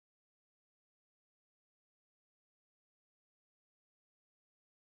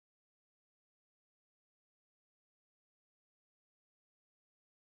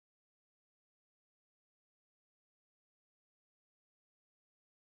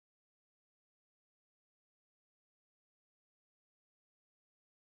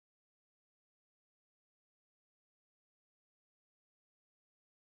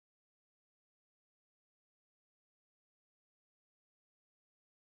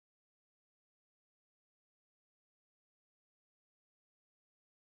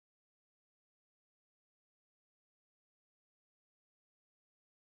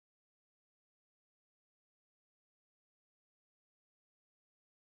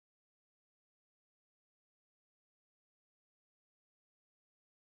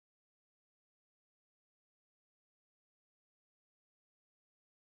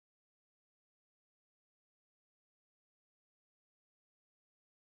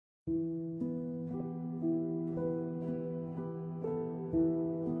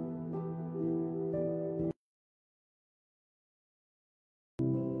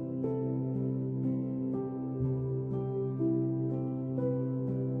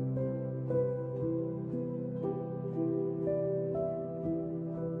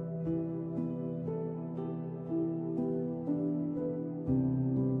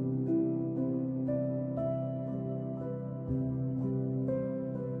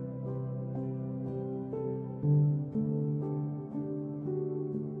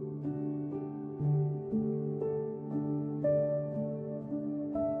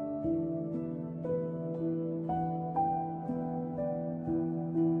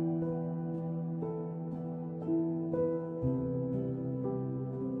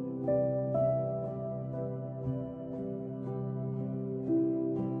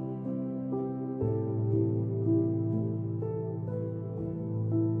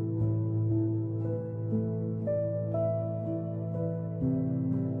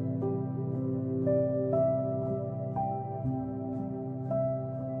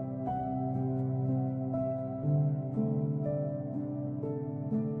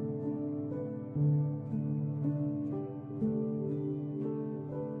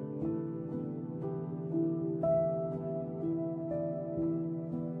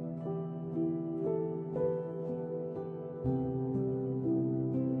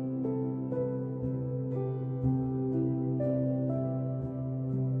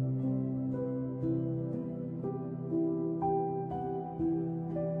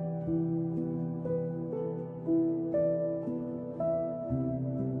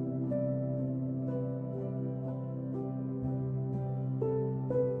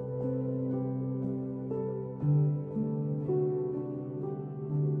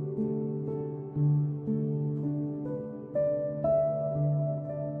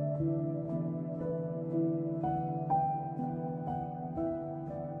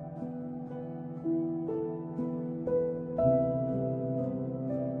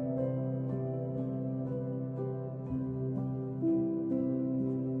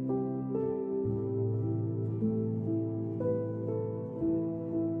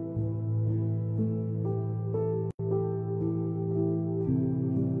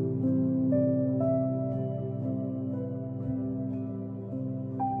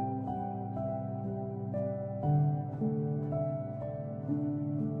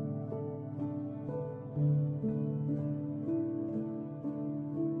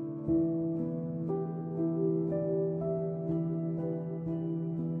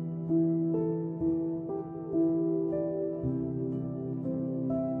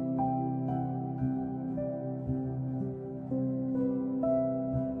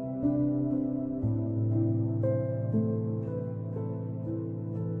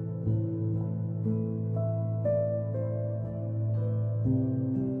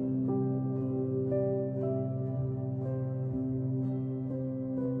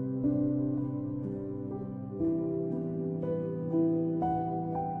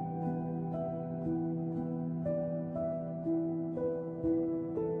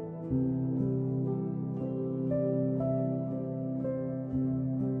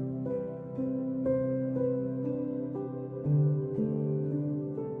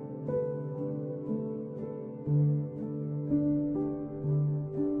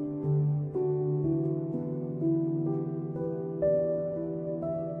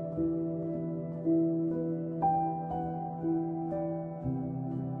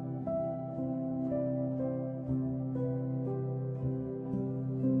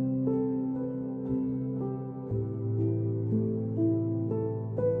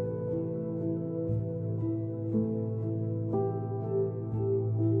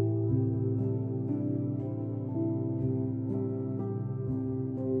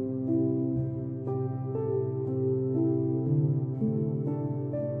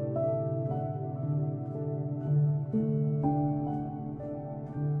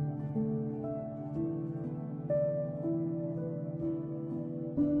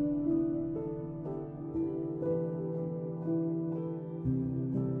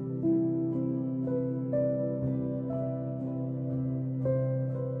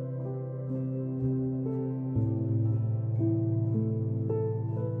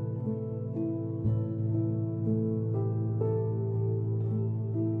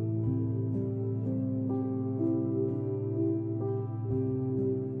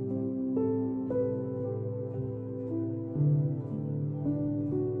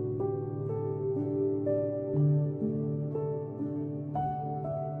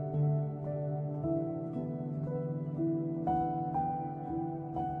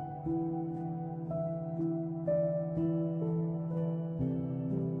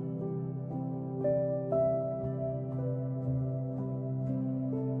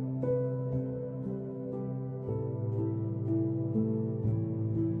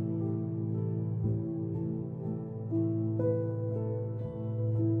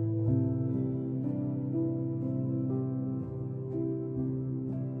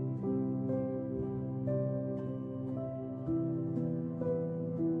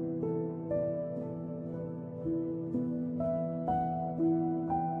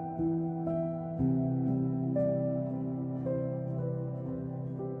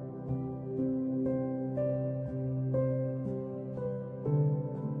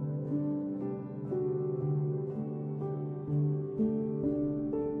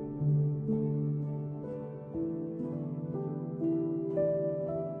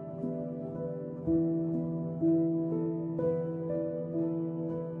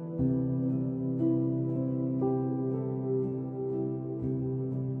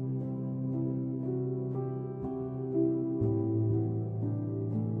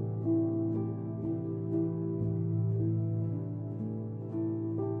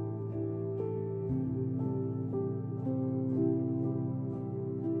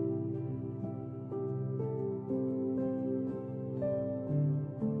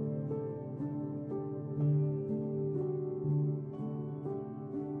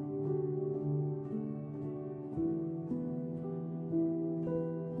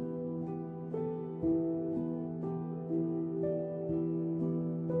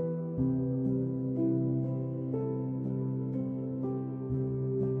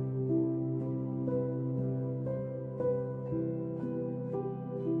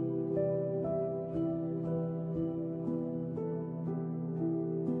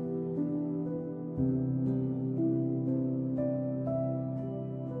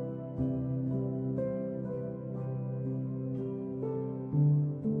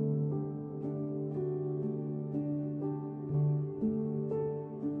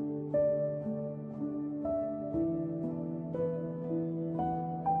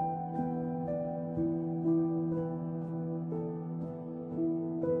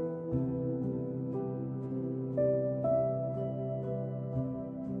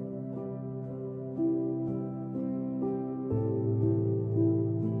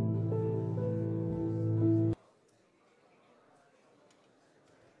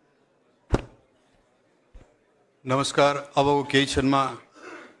नमस्कार। अबको केही क्षणमा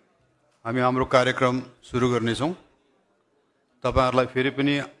हामी हाम्रो कार्यक्रम सुरु गर्नेछौँ। तपाईहरुलाई फेरि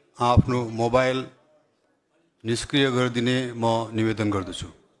पनि आफ्नो मोबाइल निष्क्रिय गरिदिने म निवेदन गर्दछु।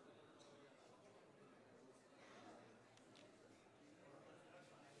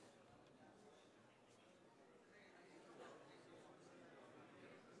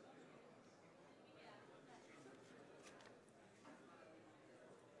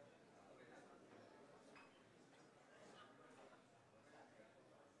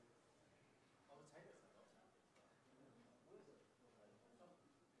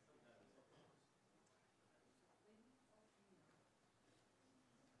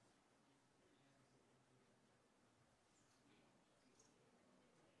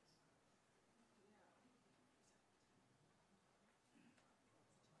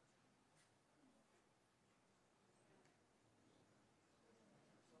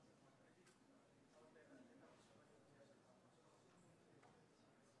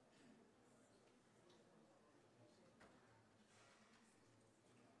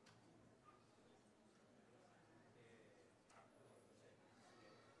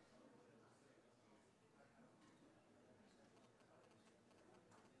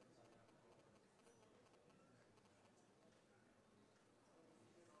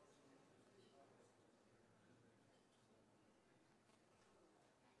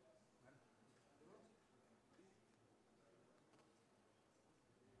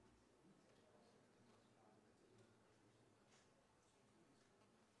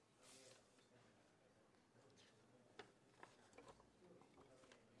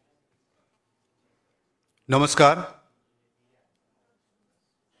 नमस्कार।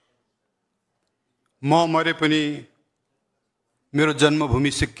 म मरे पनि मेरो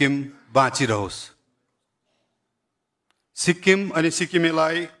जन्मभूमि सिक्किम बाँचिरहोस्। सिक्किम अनि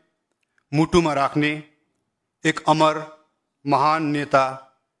सिक्किमेलाई मुटुमा राख्ने एक अमर महान नेता,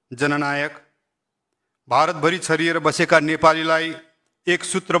 जननायक, भारतभरि छरिएर बसेका नेपालीलाई एक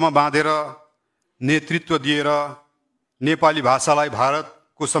सूत्रमा बाँधेर नेतृत्व दिएर नेपाली भाषालाई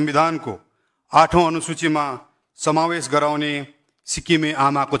भारतको संविधानको 8औं अनुसूचीमा समावेश गराउने सिक्किमे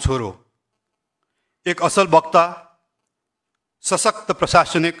आमाको छोरो, एक असल वक्ता, सशक्त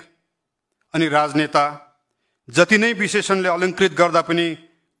प्रशासनिक अनि राजनेता, जति नै विशेषणले अलङ्कृत गर्दा पनि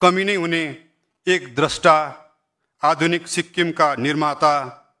कमी नै हुने एक द्रष्टा, आधुनिक सिक्किमका निर्माता,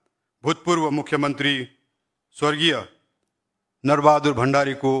 भूतपूर्व मुख्यमन्त्री स्वर्गीय नरबहादुर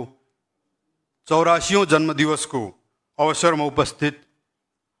भण्डारीको 84औं जन्मदिवसको अवसरमा उपस्थित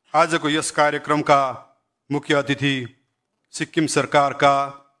आजको यस कार्यक्रमका मुख्य अतिथि सिक्किम सरकारका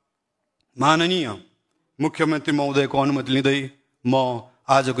माननीय मुख्यमन्त्री महोदयको अनुमति लिँदै म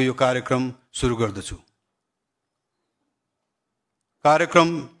आजको यो कार्यक्रम सुरु गर्दछु।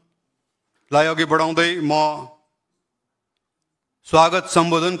 कार्यक्रमलाई अघि बढाउँदै म स्वागत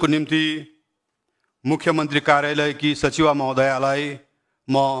सम्बोधनको निम्ति मुख्यमन्त्री कार्यालयकी सचिवा महोदयालाई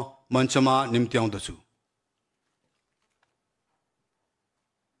म मञ्चमा निम्ति आउँदछु।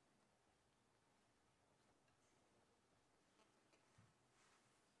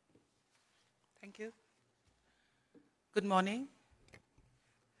 Thank you. Good morning.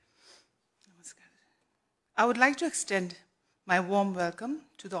 Namaskar. I would like to extend my warm welcome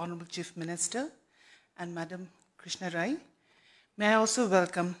to the Honorable Chief Minister and Madam Krishna Rai. May I also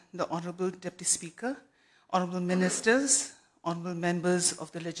welcome the Honorable Deputy Speaker, Honorable Ministers, Honorable Members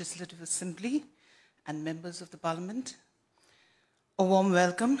of the Legislative Assembly and Members of the Parliament. A warm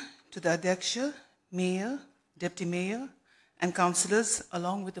welcome to the Adhyaksha, Mayor, Deputy Mayor and Councillors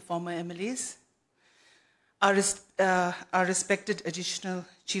along with the former MLAs. Our respected Additional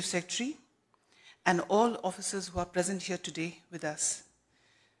Chief Secretary, and all officers who are present here today with us.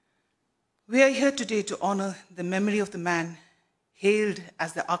 We are here today to honor the memory of the man hailed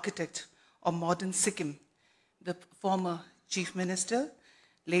as the architect of modern Sikkim, the former Chief Minister,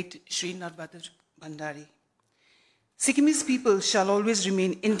 late Shri Nar Bahadur Bhandari. Sikkimese people shall always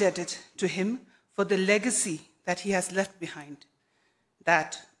remain indebted to him for the legacy that he has left behind,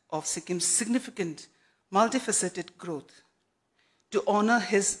 that of Sikkim's significant multifaceted growth. To honor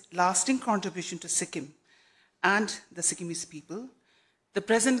his lasting contribution to Sikkim and the Sikkimese people, the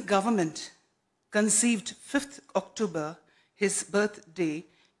present government conceived 5th October, his birthday,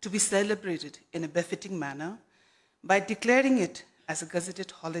 to be celebrated in a befitting manner by declaring it as a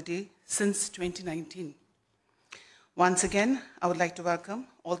gazetted holiday since 2019. Once again, I would like to welcome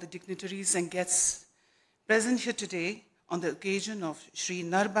all the dignitaries and guests present here today on the occasion of Shri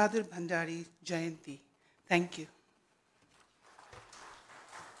Nar Bahadur Bhandari Jayanti. Thank you.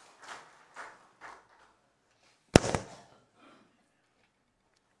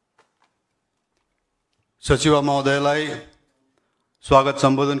 सचिव महोदयलाई स्वागत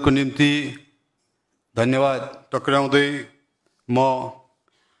सम्बोधनको निम्ति धन्यवाद टक्राउँदै म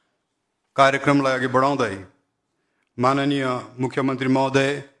कार्यक्रमलाई अघि बढाउँदै माननीय मुख्यमन्त्री महोदय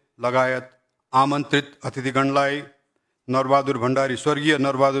लगायत आमन्त्रित अतिथिगणलाई नरबहादुर भण्डारी स्वर्गीय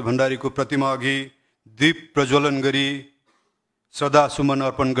नरबहादुर भण्डारीको प्रतिमा अघि दीप प्रज्वलन गरी श्रद्धासुमन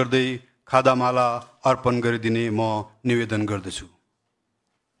अर्पण गर्दै खादामाला अर्पण गरिदिने म निवेदन गर्दछु।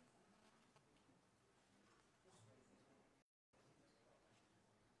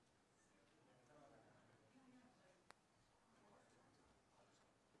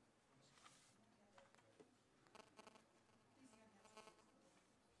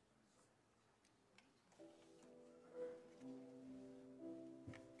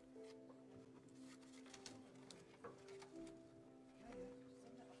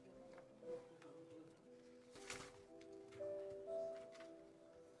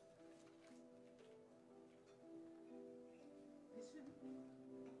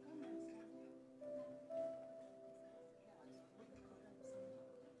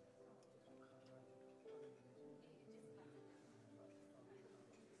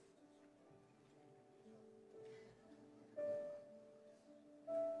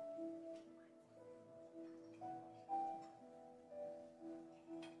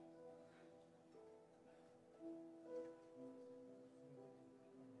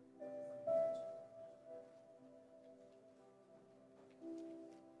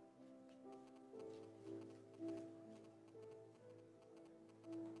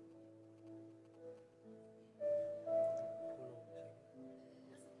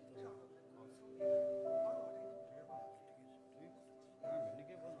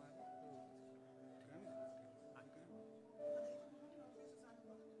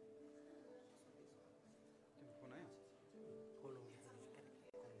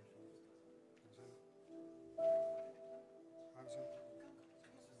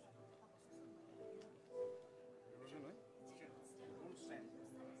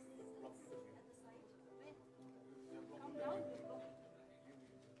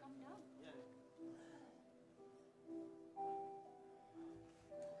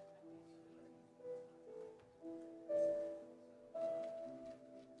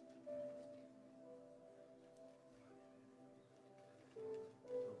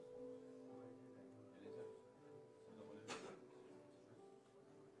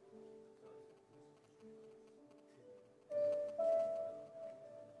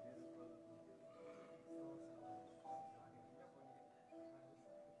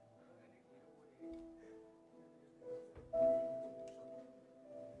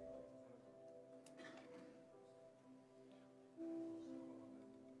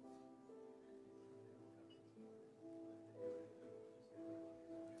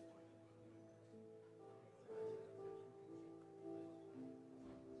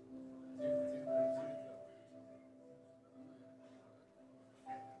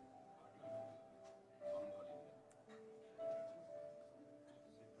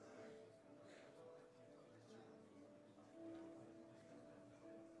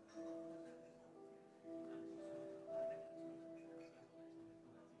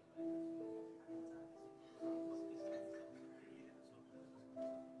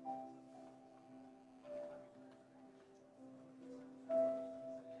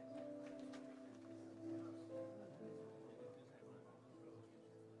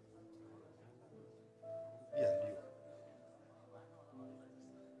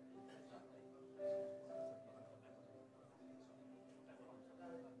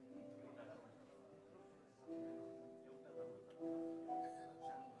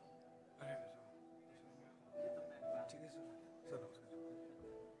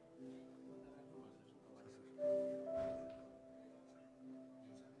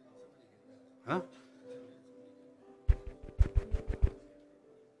 हाँ?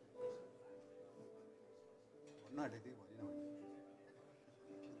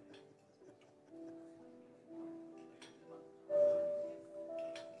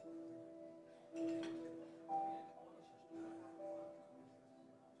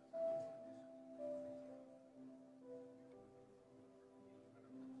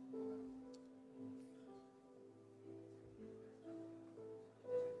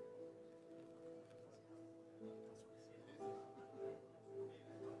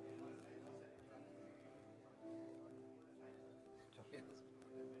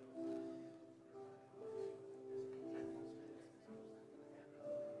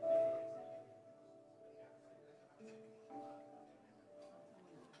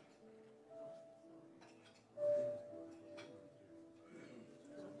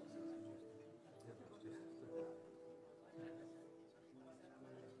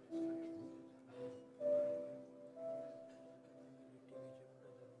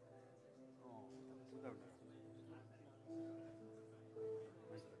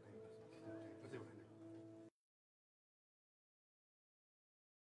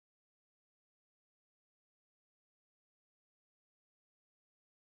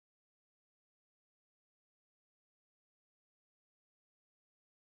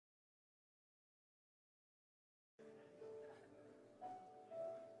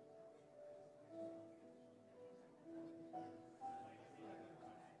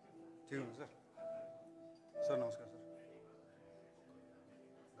 ठिक हुनुहुन्छ सर नमस्कार सर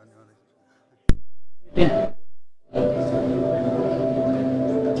धन्यवाद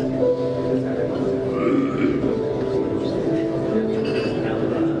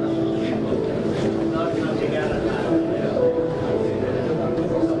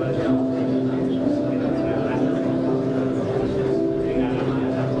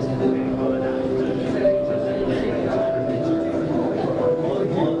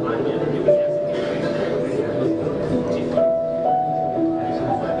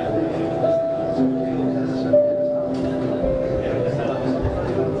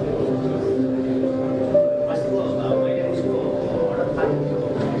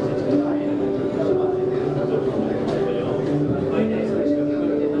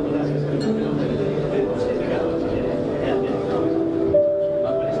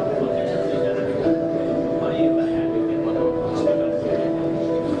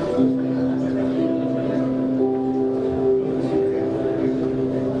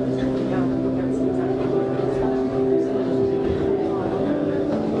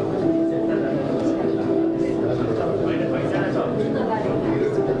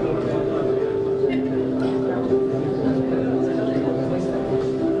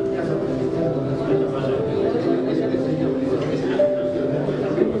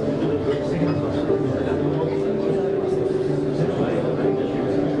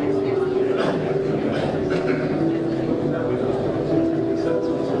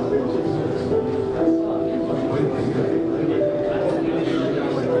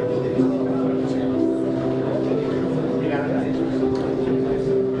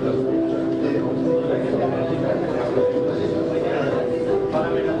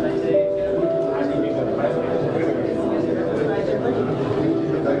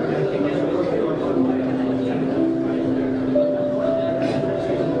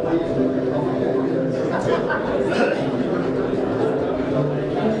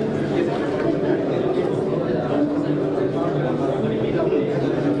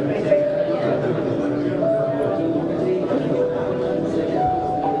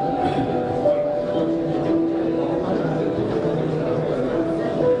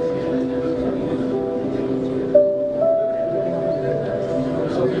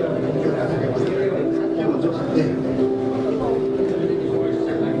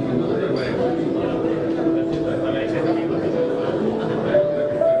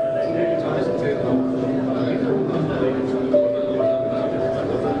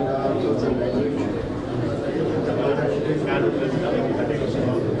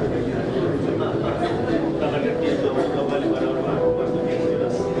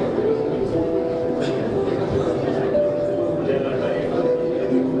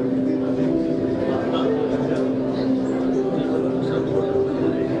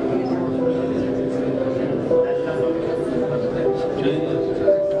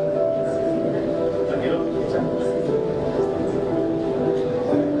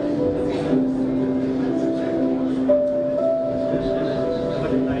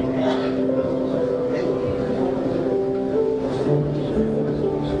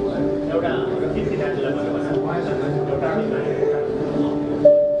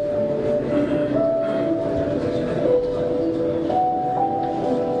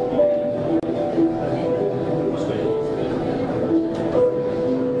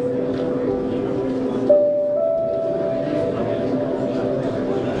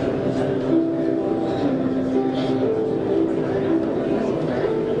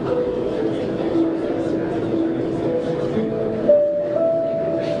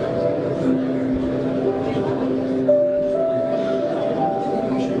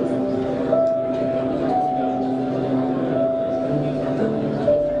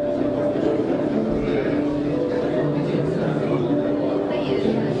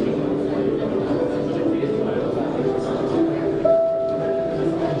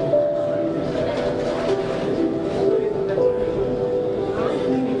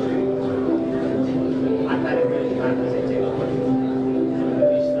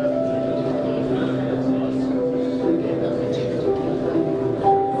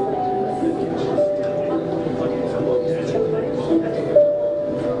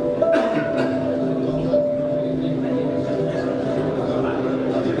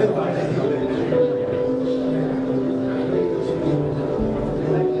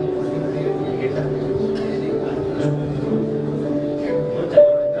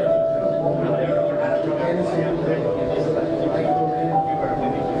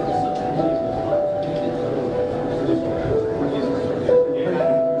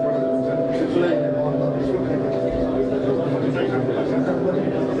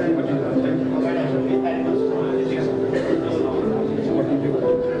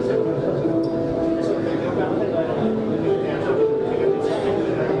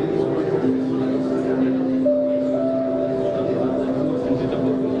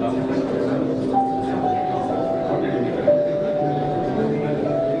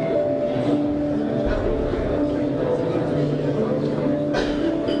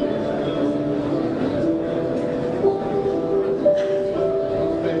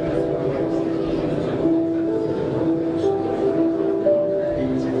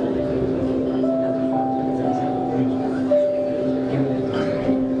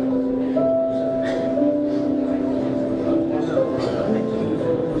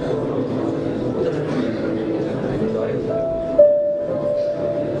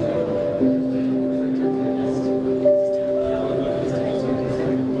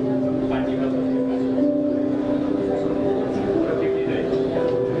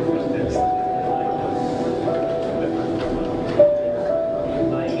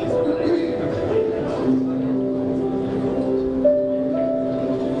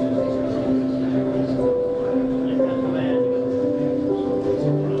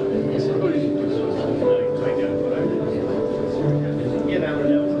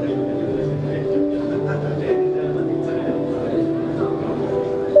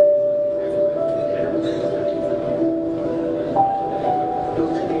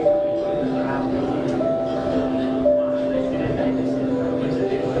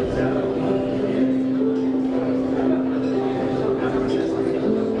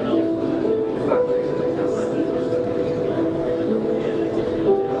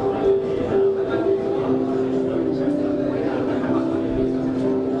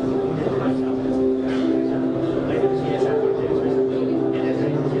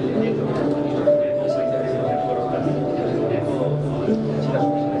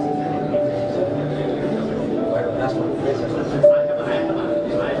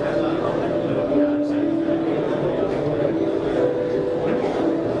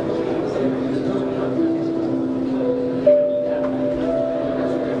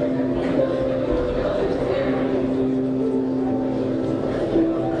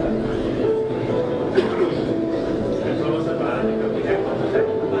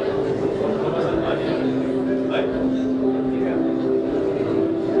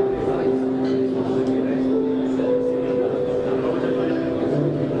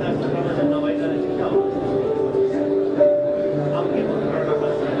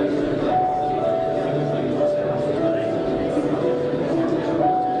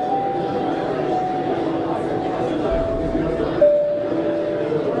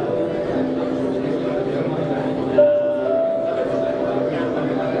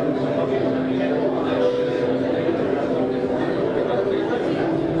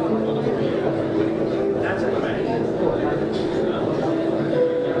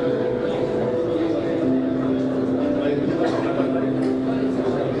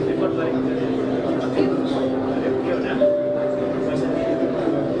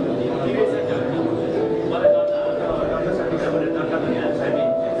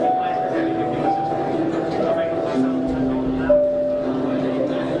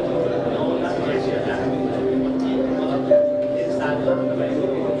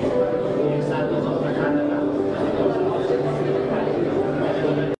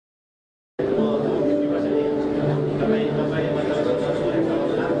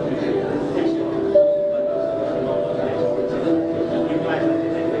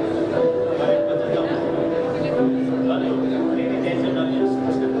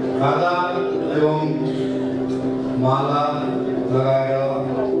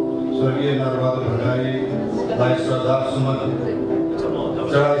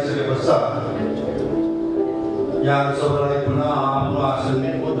चढाइसके पश्चात यहाँ सबैलाई पुनः आफ्नो आसन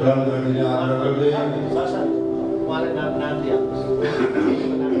ग्रहण गरिदिने आग्रह गर्दै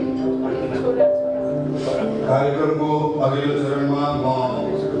कार्यक्रमको अघिल्लो चरणमा म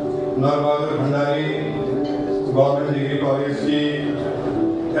Narbahadur Bhandari government degree कलेजकी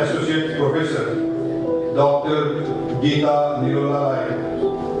associate professor doctor Gita निरोलालाई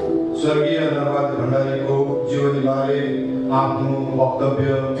स्वर्गीय नरबहादुर भण्डारीको जीवनीबारे आफ्नो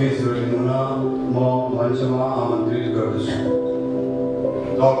वक्तव्य पेश गरिदिनुहुन म मञ्चमा आमन्त्रित गर्दछु।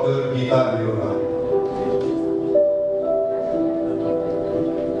 डाक्टर गीता निरोला।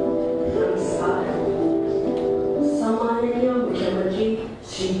 सम्माननीय मुख्यमन्त्री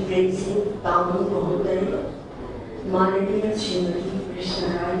श्री तामाङ महोदय, माननीय श्रीमती कृष्ण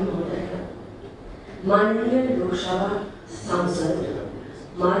राई महोदय, माननीय लोकसभा सांसद,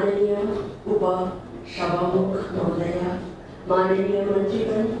 माननीय उपसभामुख महोदय, माननीय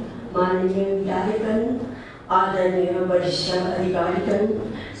मन्त्रीगण, माननीय विधायकगण, आदरणीय वरिष्ठ अधिकारीगण,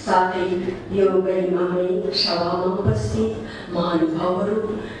 साथै यो गरिमामय सभामा उपस्थित महानुभावहरू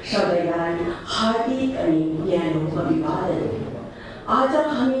सबैलाई हार्दिक अनि न्यानो अभिवादन। आज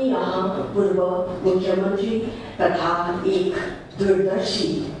हामी यहाँ पूर्व मुख्यमन्त्री तथा एक दूरदर्शी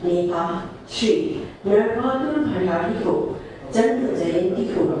नेता श्री नरबहादुर भण्डारीको जन्म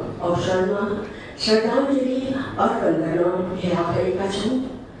जयन्तीको अवसरमा श्रद्धाञ्जली अर्पण गर्न भेला भएका छौँ।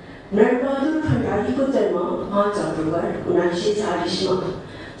 नरबहादुर भण्डारीको जन्म 5 अक्टोबर 1940 मा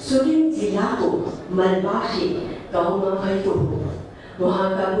सोरेङ जिल्लाको मलबासी गाउँमा भएको हो।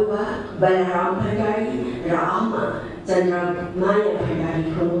 उहाँका बुबा बलराम भण्डारी र आमा चन्द्रमाया भण्डारी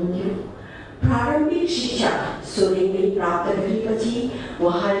हुनुहुन्थ्यो। प्रारम्भिक शिक्षा सोरेङले प्राप्त गरेपछि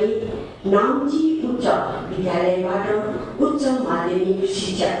उहाँले नाम्ची उच्च विद्यालयबाट उच्च माध्यमिक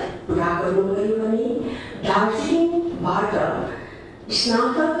शिक्षा पुरा गर्नुभयो भने दार्जिलिङबाट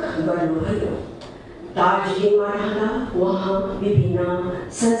स्नातक गर्नुभयो। दार्जिलिङमा रहँदा उहाँ विभिन्न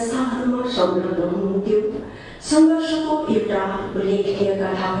संस्थाहरूमा संलग्न हुनुहुन्थ्यो। सङ्घर्षको एउटा उल्लेखनीय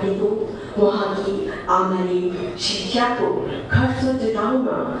कथा भनेको उहाँकी आमाले शिक्षाको खर्च जुटाउन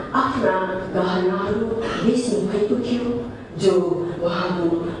आफ्ना गहनाहरू बेच्नु भएको थियो, जो उहाँको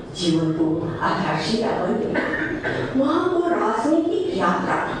जीवनको आधारशिला बन्यो। उहाँको राजनैतिक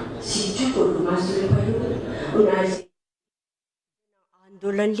यात्रा शिक्षकको रूपमा सुरु भयो।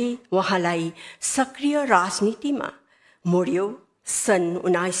 आन्दोलनले उहाँलाई सक्रिय राजनीतिमा मोड्यो। सन्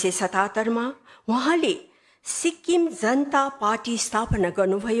 1977 मा उहाँले सिक्किम जनता पार्टी स्थापना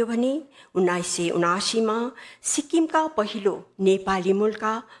गर्नुभयो भने 1979 मा सिक्किमका पहिलो नेपाली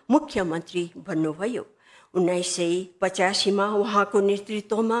मूलका मुख्यमन्त्री बन्नुभयो। 1985 मा उहाँको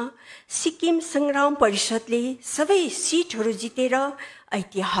नेतृत्वमा सिक्किम संग्राम परिषदले सबै सिटहरू जितेर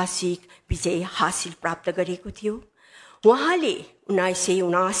ऐतिहासिक विजय हासिल प्राप्त गरेको थियो। उहाँले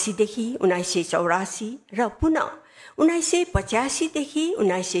 1979 देखि 1984 र पुनः 1985 देखि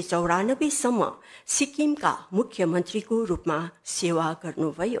 1994 सम्म सिक्किमका मुख्यमन्त्रीको रूपमा सेवा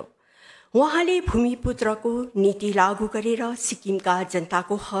गर्नुभयो। उहाँले भूमिपुत्रको नीति लागू गरेर सिक्किमका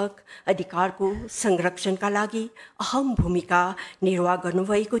जनताको हक अधिकारको संरक्षणका लागि अहम भूमिका निर्वाह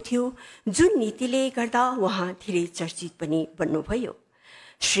गर्नुभएको थियो, जुन नीतिले गर्दा उहाँ धेरै चर्चित पनि बन्नुभयो।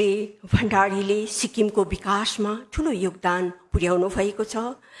 श्री भण्डारीले सिक्किमको विकासमा ठूलो योगदान पुर्याउनु भएको छ।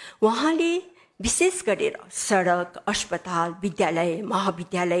 उहाँले विशेष गरेर सडक, अस्पताल, विद्यालय,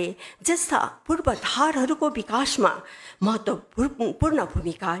 महाविद्यालय जस्ता पूर्वाधारहरूको विकासमा महत्त्वपूर्ण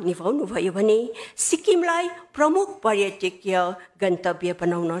भूमिका निभाउनुभयो भने सिक्किमलाई प्रमुख पर्यटकीय गन्तव्य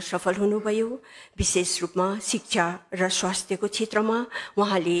बनाउन सफल हुनुभयो। विशेष रूपमा शिक्षा र स्वास्थ्यको क्षेत्रमा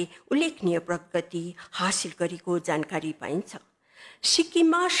उहाँले उल्लेखनीय प्रगति हासिल गरेको जानकारी पाइन्छ।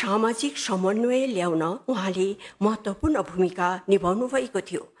 सिक्किममा सामाजिक समन्वय ल्याउन उहाँले महत्त्वपूर्ण भूमिका निभाउनु भएको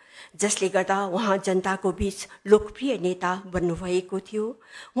थियो, जसले गर्दा उहाँ जनताको बीच लोकप्रिय नेता बन्नुभएको थियो।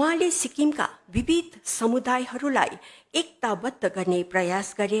 उहाँले सिक्किमका विविध समुदायहरूलाई एकताबद्ध गर्ने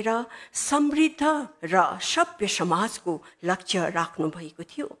प्रयास गरेर समृद्ध र सभ्य समाजको लक्ष्य राख्नु भएको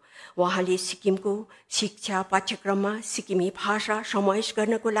थियो। उहाँले सिक्किमको शिक्षा पाठ्यक्रममा सिक्किमी भाषा समावेश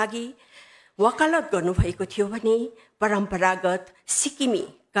गर्नको लागि वकालत गर्नुभएको थियो भने परम्परागत सिक्किमी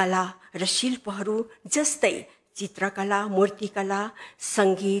कला र शिल्पहरू जस्तै चित्रकला, मूर्तिकला,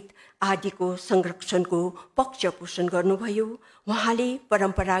 सङ्गीत आदिको संरक्षणको पक्षपोषण गर्नुभयो। उहाँले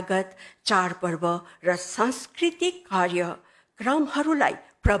परम्परागत चाडपर्व र सांस्कृतिक कार्यक्रमहरूलाई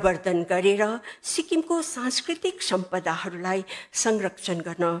प्रवर्धन गरेर सिक्किमको सांस्कृतिक सम्पदाहरूलाई संरक्षण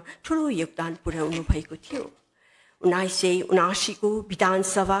गर्न ठूलो योगदान पुर्याउनु भएको थियो। 1979 को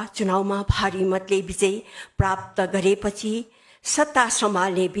विधानसभा चुनावमा भारी मतले विजय प्राप्त गरेपछि सत्ता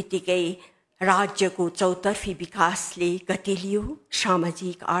सम्हाल्ने बित्तिकै राज्यको चौतर्फी विकासले गति लियो।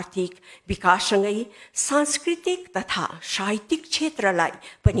 सामाजिक आर्थिक विकाससँगै सांस्कृतिक तथा साहित्यिक क्षेत्रलाई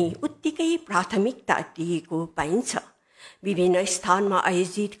पनि उत्तिकै प्राथमिकता दिएको पाइन्छ। विभिन्न स्थानमा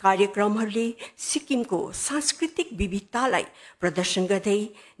आयोजित कार्यक्रमहरूले सिक्किमको सांस्कृतिक विविधतालाई प्रदर्शन गर्दै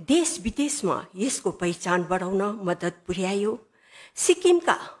देश विदेशमा यसको पहिचान बढाउन मद्दत पुर्यायो।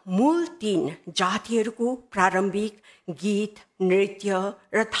 सिक्किमका मूल 3 जातिहरूको प्रारम्भिक गीत, नृत्य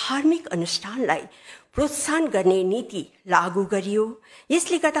र धार्मिक अनुष्ठानलाई प्रोत्साहन गर्ने नीति लागू गरियो।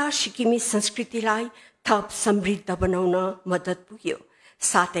 यसले गर्दा सिक्किमी संस्कृतिलाई थप समृद्ध बनाउन मद्दत पुग्यो।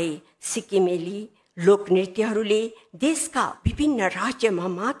 साथै सिक्किमेली लोकनृत्यहरूले देशका विभिन्न राज्यमा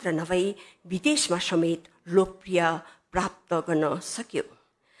मात्र नभई विदेशमा समेत लोकप्रिय प्राप्त गर्न सक्यो।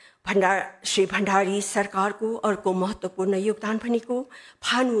 श्री भण्डारी सरकारको अर्को महत्त्वपूर्ण योगदान भनेको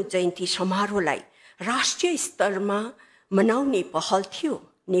भानु जयन्ती समारोहलाई राष्ट्रिय स्तरमा मनाउने पहल थियो।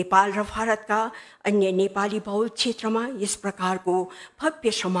 नेपाल र भारतका अन्य नेपाली बहुल क्षेत्रमा यस प्रकारको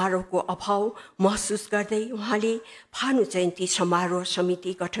भव्य समारोहको अभाव महसुस गर्दै उहाँले भानु जयन्ती समारोह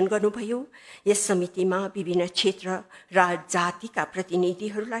समिति गठन गर्नुभयो। यस समितिमा विभिन्न क्षेत्र र जातिका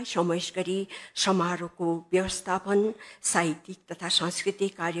प्रतिनिधिहरूलाई समावेश गरी समारोहको व्यवस्थापन, साहित्यिक तथा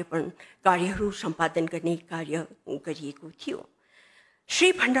सांस्कृतिक कार्यहरू सम्पादन गर्ने कार्य गरिएको थियो।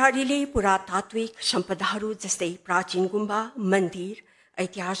 श्री भण्डारीले पुरातात्विक सम्पदाहरू जस्तै प्राचीन गुम्बा, मन्दिर,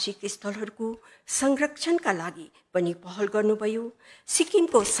 ऐतिहासिक स्थलहरूको संरक्षणका लागि पनि पहल गर्नुभयो।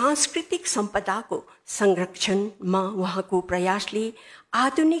 सिक्किमको सांस्कृतिक सम्पदाको संरक्षणमा उहाँको प्रयासले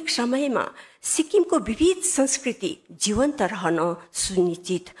आधुनिक समयमा सिक्किमको विविध संस्कृति जीवन्त रहन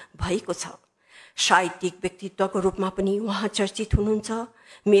सुनिश्चित भएको छ। साहित्यिक व्यक्तित्वको रूपमा पनि उहाँ चर्चित हुनुहुन्छ।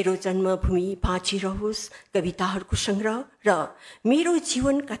 मेरो जन्मभूमि बाँची रहोस् कविताहरूको संग्रह र मेरो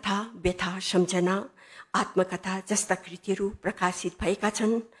जीवन कथा व्यथा सम्झना आत्मकथा जस्ता कृतिहरू प्रकाशित भएका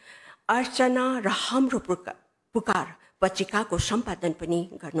छन्। अर्चना र हाम्रो पुकार पत्रिकाको सम्पादन पनि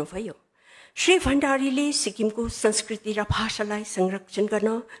गर्नुभयो। श्री भण्डारीले सिक्किमको संस्कृति र भाषालाई संरक्षण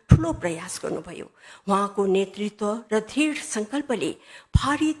गर्न ठूलो प्रयास गर्नुभयो। उहाँको नेतृत्व र दृढ सङ्कल्पले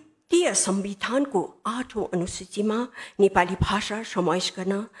भारतीय संविधानको 8औं अनुसूचीमा नेपाली भाषा समावेश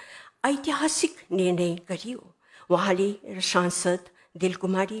गर्न ऐतिहासिक निर्णय गरियो। उहाँले सांसद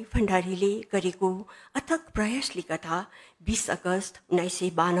दिलकुमारी भण्डारीले गरेको अथक प्रयासले गर्दा 20 अगस्त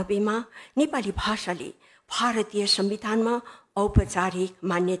 1992 मा नेपाली भाषाले भारतीय संविधानमा औपचारिक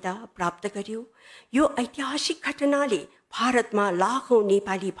मान्यता प्राप्त गर्यो। यो ऐतिहासिक घटनाले भारतमा लाखौं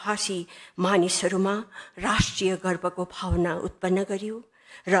नेपाली भाषी मानिसहरूमा राष्ट्रिय गर्वको भावना उत्पन्न गर्यो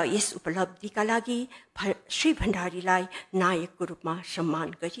र यस उपलब्धिका लागि श्री भण्डारीलाई नायकको रूपमा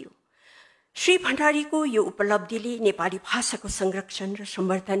सम्मान गरियो। श्री भण्डारीको यो उपलब्धिले नेपाली भाषाको संरक्षण र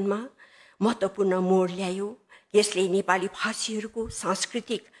सम्वर्धनमा महत्त्वपूर्ण मोड ल्यायो। यसले नेपाली भाषीहरूको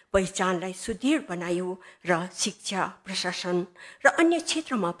सांस्कृतिक पहिचानलाई सुदृढ बनायो र शिक्षा, प्रशासन र अन्य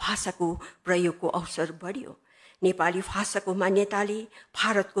क्षेत्रमा भाषाको प्रयोगको अवसर बढ्यो। नेपाली भाषाको मान्यताले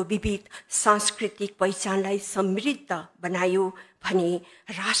भारतको विविध सांस्कृतिक पहिचानलाई समृद्ध बनायो भने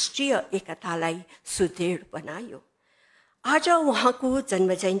राष्ट्रिय एकतालाई सुदृढ बनायो। आज उहाँको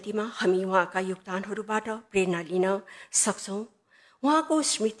जन्म जयन्तीमा हामी उहाँका योगदानहरूबाट प्रेरणा लिन सक्छौँ, उहाँको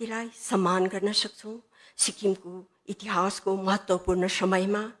स्मृतिलाई सम्मान गर्न सक्छौँ। सिक्किमको इतिहासको महत्त्वपूर्ण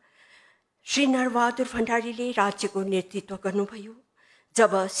समयमा श्री नर बहादुर भण्डारीले राज्यको नेतृत्व गर्नुभयो।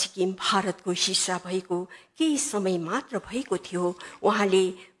 जब सिक्किम भारतको हिस्सा भएको केही समय मात्र भएको थियो, उहाँले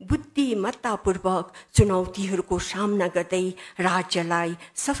बुद्धिमत्तापूर्वक चुनौतीहरूको सामना गर्दै राज्यलाई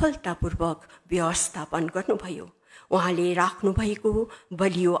सफलतापूर्वक व्यवस्थापन गर्नुभयो। उहाँले राख्नुभएको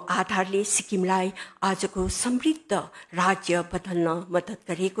बलियो आधारले सिक्किमलाई आजको समृद्ध राज्य बदल्न मद्दत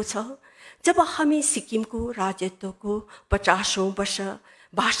गरेको छ। जब हामी सिक्किमको राज्यत्वको 50औं वर्ष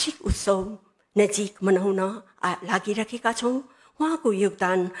वार्षिक उत्सव नजिक मनाउन लागिरहेका छौँ, उहाँको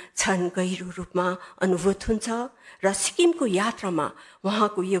योगदान छन् गहिरो रूपमा अनुभूत हुन्छ र सिक्किमको यात्रामा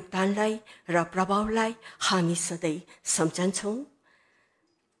उहाँको योगदानलाई र प्रभावलाई हामी सधैँ सम्झन्छौँ।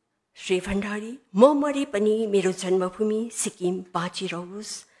 श्री भण्डारी, म मरे पनि मेरो जन्मभूमि सिक्किम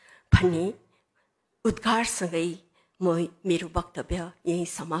बाँचिरहोस् भन्ने उद्गारसँगै म मेरो वक्तव्य यही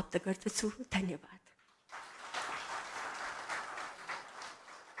समाप्त गर्दछु। धन्यवाद।